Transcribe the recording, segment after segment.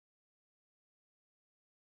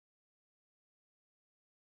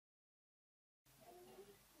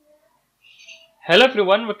Hello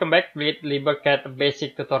everyone, welcome back with LibreCAD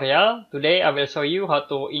basic tutorial. Today I will show you how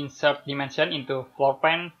to insert dimension into floor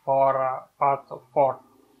plan for part 4.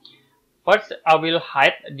 First, I will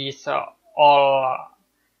hide these all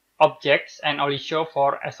objects and only show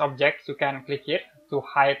for as objects. You can click here to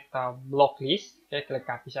hide block list. Okay, click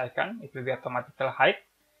this icon, it will be automatically hide.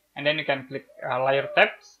 And then you can click layer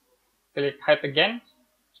tabs, click hide again,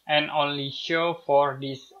 and only show for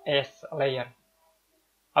this as layer.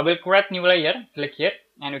 I will create new layer, click here,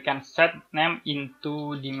 and you can set name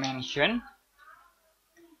into dimension.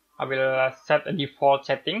 I will set a default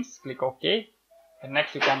settings, click OK. And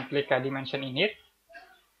next you can click a dimension in here.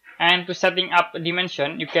 And to setting up a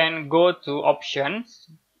dimension, you can go to options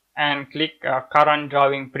and click current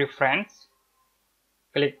drawing preference.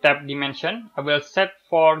 Click tab dimension. I will set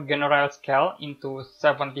for general scale into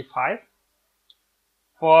 75.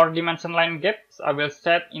 For dimension line gaps, I will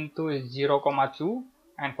set into 0,2.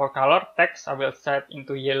 And for color text, I will set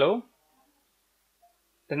into yellow.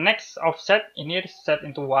 The next offset in here is set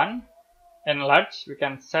into 1. And large, we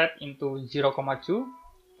can set into 0,2.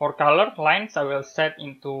 For color lines, I will set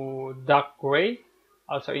into dark gray.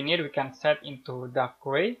 Also in here, we can set into dark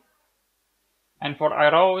gray. And for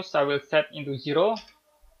arrows, I will set into 0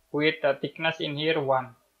 with the thickness in here 1.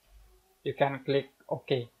 You can click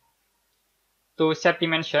OK. To set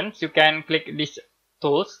dimensions, you can click these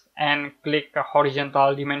tools and click a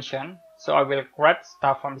horizontal dimension. So I will create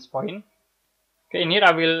stuff from this point. Okay, in here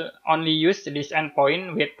I will only use this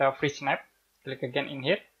endpoint with the free snap. Click again in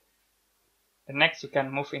here. The next you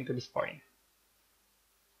can move into this point.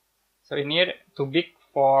 So in here, too big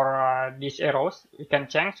for these arrows, you can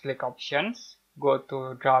change. Click options, go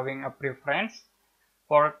to drawing a preference.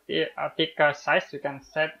 For thicker size, you can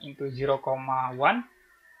set into 0,1.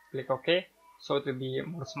 Click OK. So it will be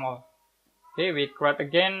more small. Okay, we create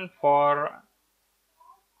again for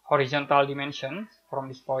horizontal dimensions from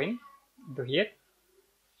this point to here,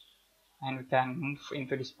 and we can move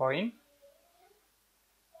into this point.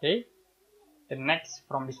 Okay, the next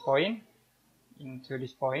from this point into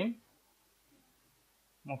this point,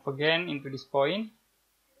 move again into this point,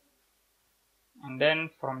 and then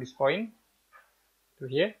from this point to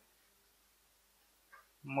here,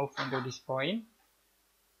 move into this point.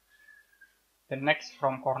 The next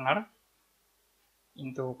from corner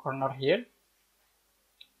into corner here,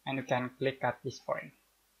 and you can click at this point.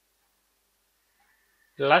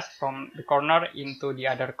 The last from the corner into the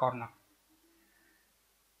other corner.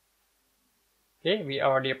 Okay, we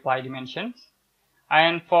already apply dimensions.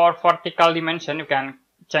 And for vertical dimension, you can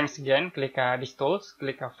change again. Click these tools,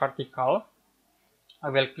 click vertical. I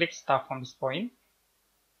will click start from this point.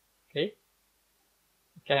 Okay,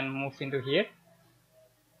 you can move into here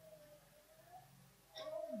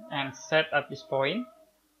and set at this point.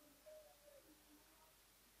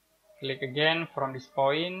 Click again from this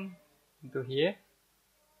point into here.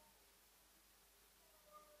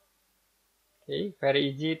 Okay, very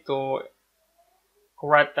easy to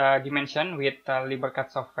create a dimension with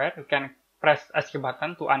LibreCAD software. You can press escape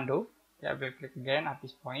button to undo. Okay, I will click again at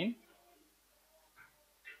this point.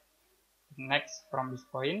 Next from this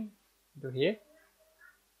point to here.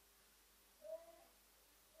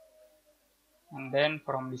 And then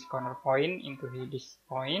from this corner point into this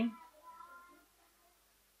point.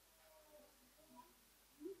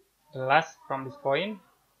 The last from this point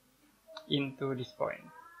into this point.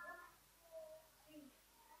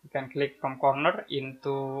 You can click from corner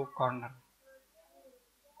into corner.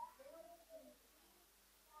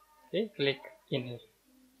 Okay, click in here.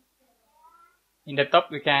 In the top,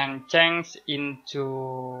 we can change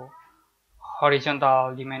into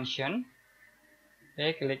horizontal dimension.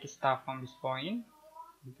 Okay, click start from this point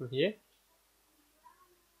into here.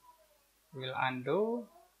 We'll undo.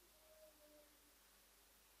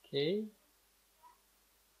 Okay.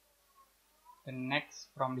 The next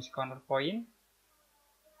from this corner point.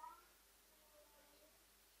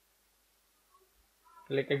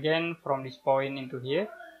 Click again from this point into here.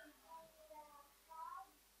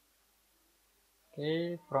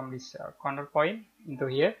 Okay, from this corner point into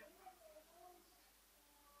here.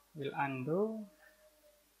 We'll undo.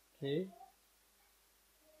 Okay.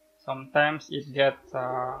 Sometimes it gets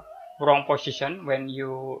wrong position when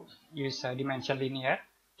you use dimension linear.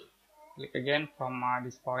 Click again from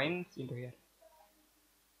this point into here.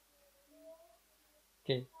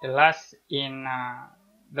 Okay, the last in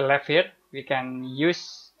the left here, we can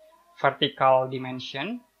use vertical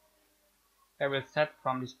dimension. I will set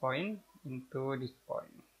from this point into this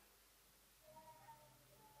point.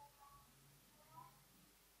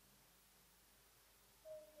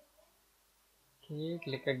 Okay,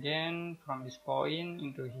 click again from this point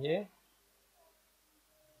into here.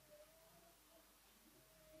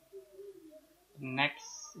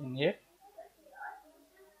 next in here.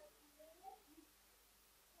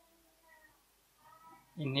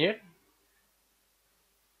 In here.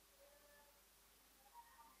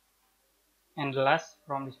 And the last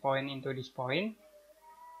from this point into this point.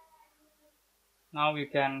 Now you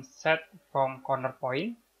can set from corner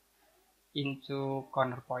point into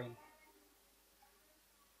corner point.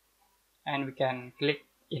 And we can click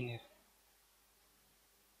in here.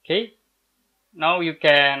 Okay. Now you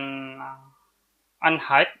can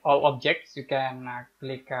unhide all objects. You can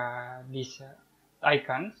click these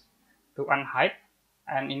icons to unhide,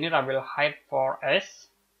 and in here I will hide for S.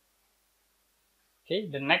 Okay,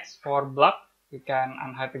 the next for block you can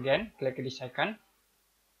unhide again, click this icon.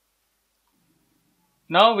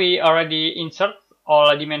 Now we already insert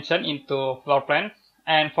all dimension into floor plans,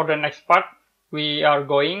 and for the next part we are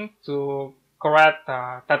going to create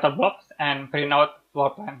data blocks and print out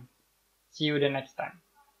floor plan. See you the next time.